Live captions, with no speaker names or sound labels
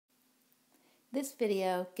This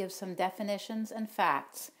video gives some definitions and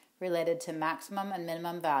facts related to maximum and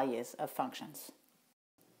minimum values of functions.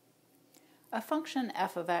 A function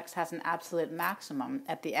f of x has an absolute maximum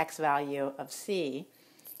at the x value of c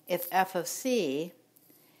if f of c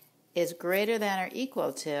is greater than or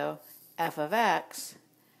equal to f of x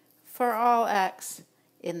for all x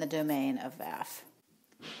in the domain of f.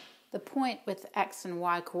 The point with x and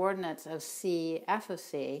y coordinates of c, f of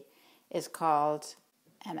c, is called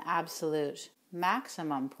an absolute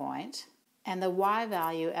maximum point, and the y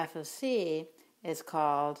value f of c is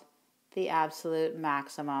called the absolute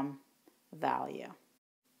maximum value.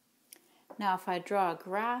 Now if I draw a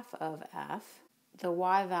graph of f, the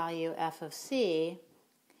y value f of c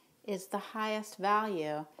is the highest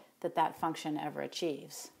value that that function ever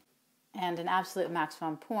achieves. And an absolute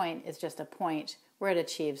maximum point is just a point where it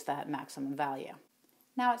achieves that maximum value.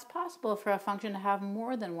 Now it's possible for a function to have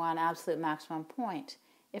more than one absolute maximum point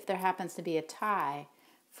if there happens to be a tie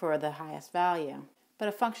for the highest value, but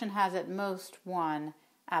a function has at most one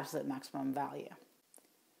absolute maximum value.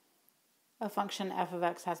 A function f of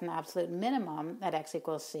x has an absolute minimum at x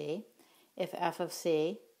equals c if f of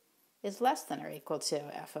c is less than or equal to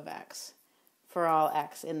f of x for all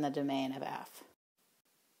x in the domain of f.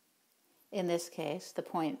 In this case, the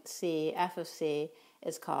point c, f of c,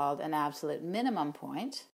 is called an absolute minimum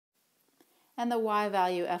point, and the y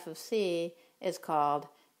value f of c is called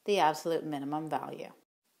the absolute minimum value.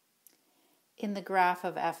 In the graph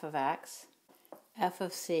of f of x, f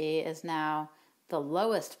of c is now the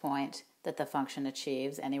lowest point that the function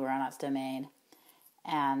achieves anywhere on its domain,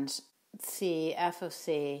 and c, f of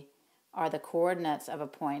c are the coordinates of a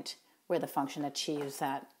point where the function achieves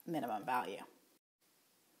that minimum value.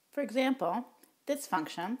 For example, this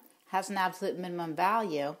function has an absolute minimum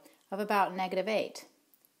value of about -8,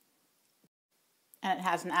 and it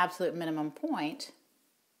has an absolute minimum point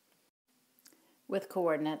with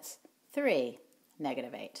coordinates 3,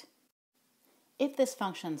 -8. If this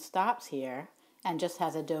function stops here and just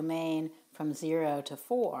has a domain from 0 to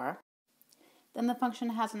 4, then the function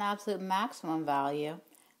has an absolute maximum value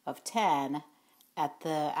of 10 at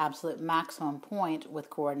the absolute maximum point with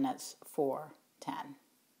coordinates 4, 10.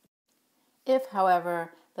 If,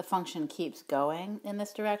 however, the function keeps going in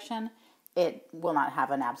this direction, it will not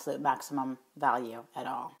have an absolute maximum value at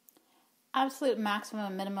all. Absolute maximum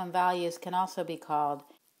and minimum values can also be called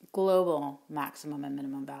global maximum and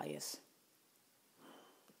minimum values.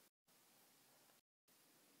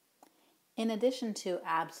 In addition to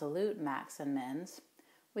absolute max and mins,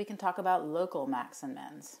 we can talk about local max and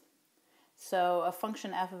mins. So a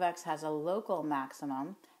function f of x has a local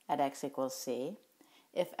maximum at x equals c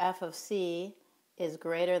if f of c is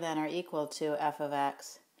greater than or equal to f of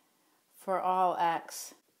x for all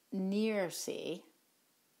x near c.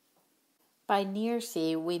 By near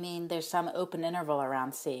c, we mean there's some open interval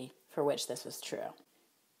around c for which this is true.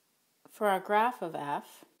 For our graph of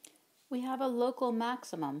f, we have a local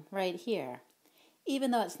maximum right here.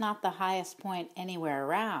 Even though it's not the highest point anywhere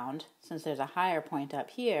around, since there's a higher point up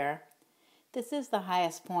here, this is the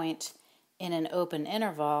highest point in an open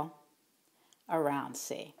interval around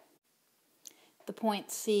c. The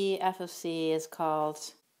point c, f of c, is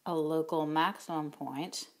called a local maximum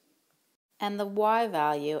point, and the y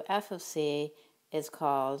value, f of c, is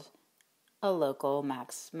called a local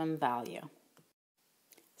maximum value.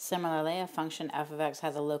 Similarly, a function f of x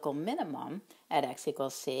has a local minimum at x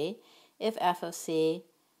equals c if f of c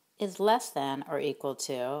is less than or equal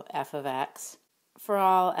to f of x for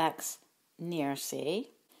all x near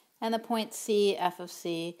c, and the point c, f of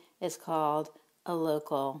c, is called a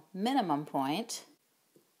local minimum point,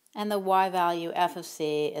 and the y value f of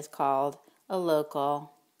c is called a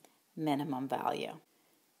local minimum value.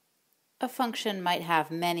 A function might have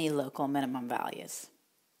many local minimum values.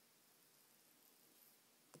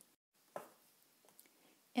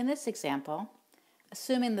 In this example,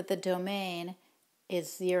 assuming that the domain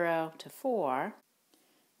is 0 to 4,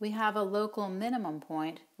 we have a local minimum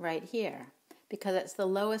point right here because it's the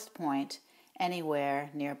lowest point anywhere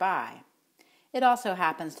nearby. It also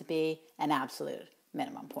happens to be an absolute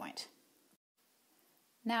minimum point.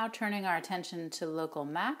 Now turning our attention to local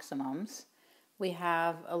maximums, we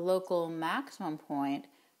have a local maximum point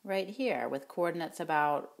right here with coordinates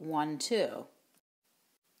about 1, 2.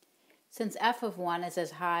 Since f of 1 is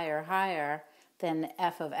as high or higher than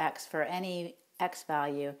f of x for any x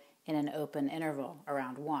value in an open interval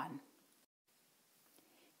around 1.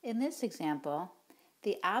 In this example,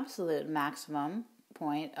 the absolute maximum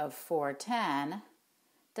point of 410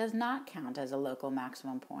 does not count as a local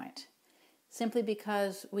maximum point, simply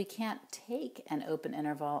because we can't take an open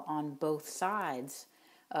interval on both sides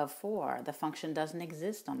of 4. The function doesn't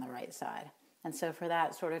exist on the right side. And so for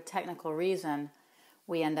that sort of technical reason,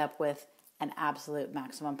 we end up with an absolute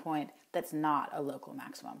maximum point that's not a local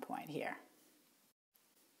maximum point here.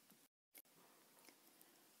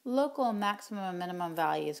 Local maximum and minimum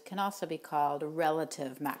values can also be called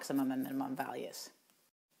relative maximum and minimum values.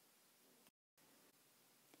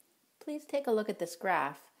 Please take a look at this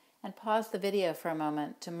graph and pause the video for a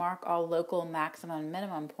moment to mark all local maximum and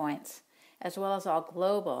minimum points, as well as all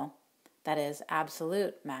global, that is,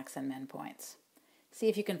 absolute max and min points. See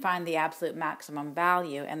if you can find the absolute maximum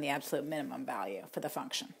value and the absolute minimum value for the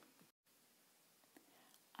function.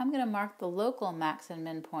 I'm going to mark the local max and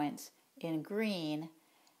min points in green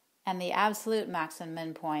and the absolute max and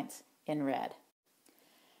min points in red.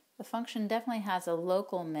 The function definitely has a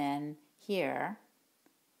local min here,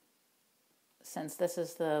 since this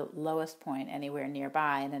is the lowest point anywhere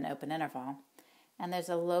nearby in an open interval, and there's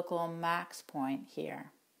a local max point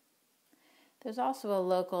here. There's also a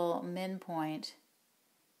local min point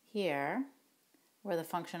here, where the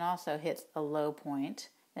function also hits a low point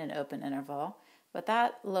in an open interval, but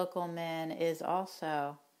that local min is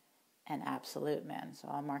also an absolute min, so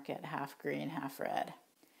I'll mark it half green, half red.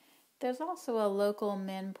 There's also a local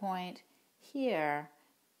min point here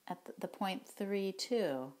at the point 3,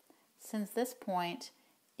 2. Since this point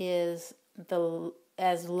is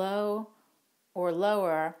as low or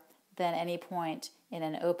lower than any point in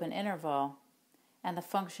an open interval, and the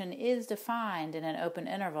function is defined in an open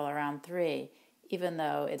interval around 3, even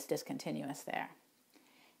though it's discontinuous there.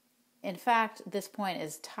 In fact, this point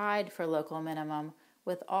is tied for local minimum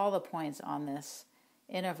with all the points on this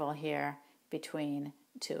interval here between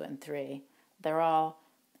 2 and 3. They're all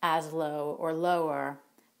as low or lower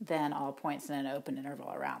than all points in an open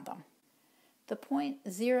interval around them. The point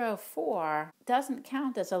 0, 4 doesn't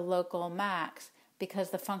count as a local max because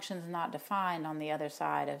the function's not defined on the other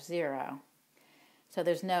side of 0. So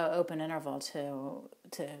there's no open interval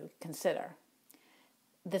to consider.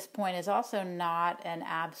 This point is also not an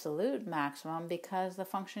absolute maximum because the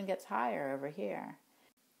function gets higher over here.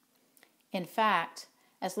 In fact,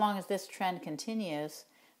 as long as this trend continues,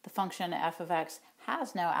 the function f of x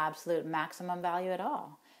has no absolute maximum value at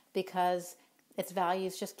all because its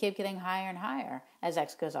values just keep getting higher and higher as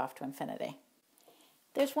x goes off to infinity.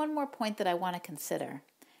 There's one more point that I want to consider,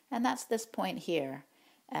 and that's this point here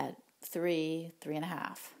at 3,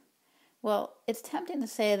 3.5. Well, it's tempting to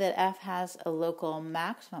say that f has a local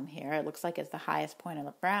maximum here. It looks like it's the highest point on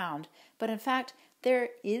the ground, but in fact, there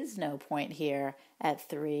is no point here at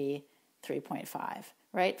 3, 3.5,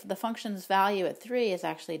 right? The function's value at 3 is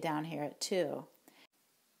actually down here at 2.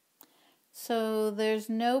 So there's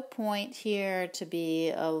no point here to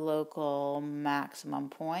be a local maximum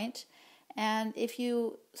point. And if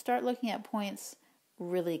you start looking at points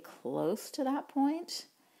really close to that point,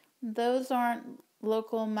 those aren't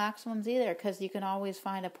local maximums either, because you can always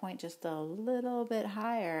find a point just a little bit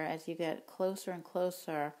higher as you get closer and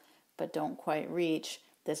closer, but don't quite reach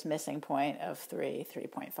this missing point of 3,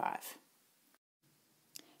 3.5.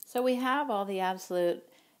 So we have all the absolute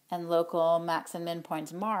and local max and min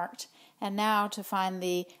points marked, and now to find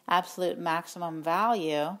the absolute maximum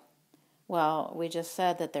value, well, we just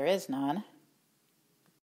said that there is none,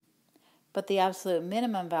 but the absolute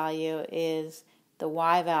minimum value is the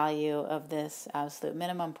y value of this absolute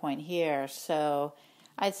minimum point here, so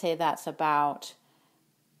I'd say that's about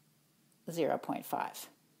 0.5.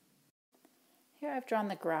 Here I've drawn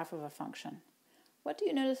the graph of a function. What do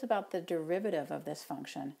you notice about the derivative of this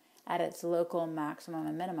function at its local maximum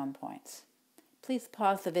and minimum points? Please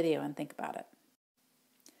pause the video and think about it.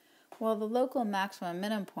 Well, the local maximum and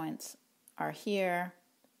minimum points are here,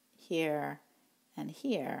 here, and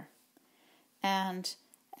here. And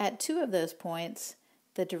at 2 of those points,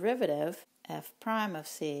 the derivative, f prime of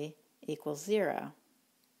c, equals 0.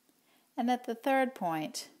 And at the third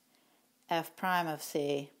point, f prime of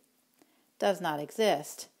c does not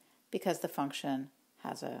exist because the function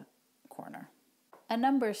has a corner. A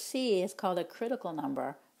number c is called a critical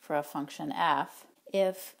number for a function f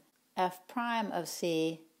if f prime of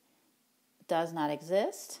c does not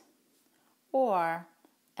exist or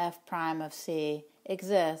f prime of c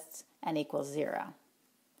exists and equals 0.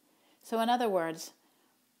 So in other words,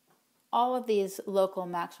 all of these local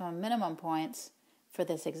maximum minimum points for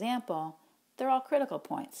this example, they're all critical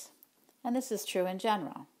points. And this is true in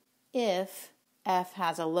general. If f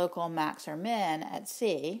has a local max or min at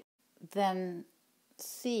c, then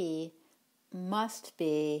c must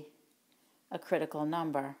be a critical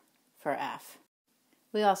number for f.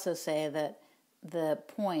 We also say that the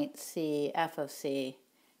point c, f of c,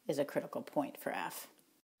 is a critical point for f.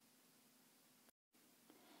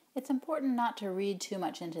 It's important not to read too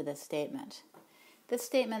much into this statement. This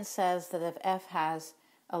statement says that if f has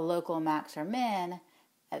a local max or min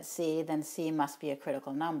at C, then C must be a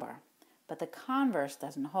critical number. But the converse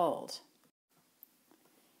doesn't hold.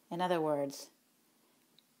 In other words,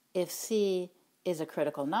 if C is a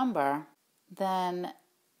critical number, then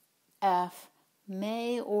f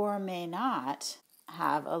may or may not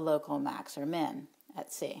have a local max or min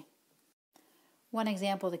at C. One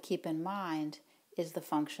example to keep in mind is the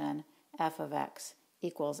function f of x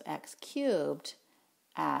equals x cubed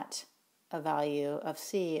at a value of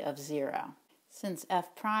C of 0. Since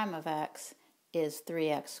f prime of x is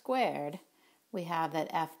 3x squared, we have that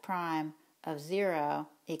f prime of 0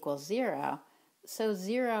 equals 0, so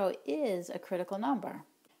 0 is a critical number.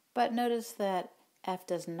 But notice that f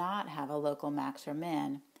does not have a local max or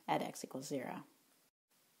min at x equals 0.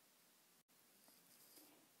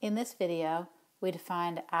 In this video, we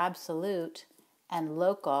defined absolute and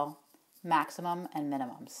local maximum and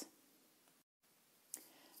minimums.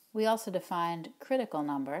 We also defined critical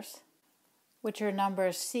numbers, which are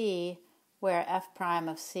numbers C where f prime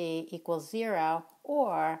of C equals 0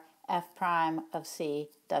 or f prime of C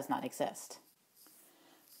does not exist.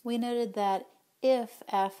 We noted that if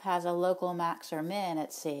f has a local max or min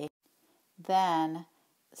at C, then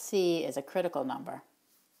C is a critical number,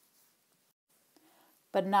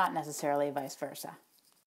 but not necessarily vice versa.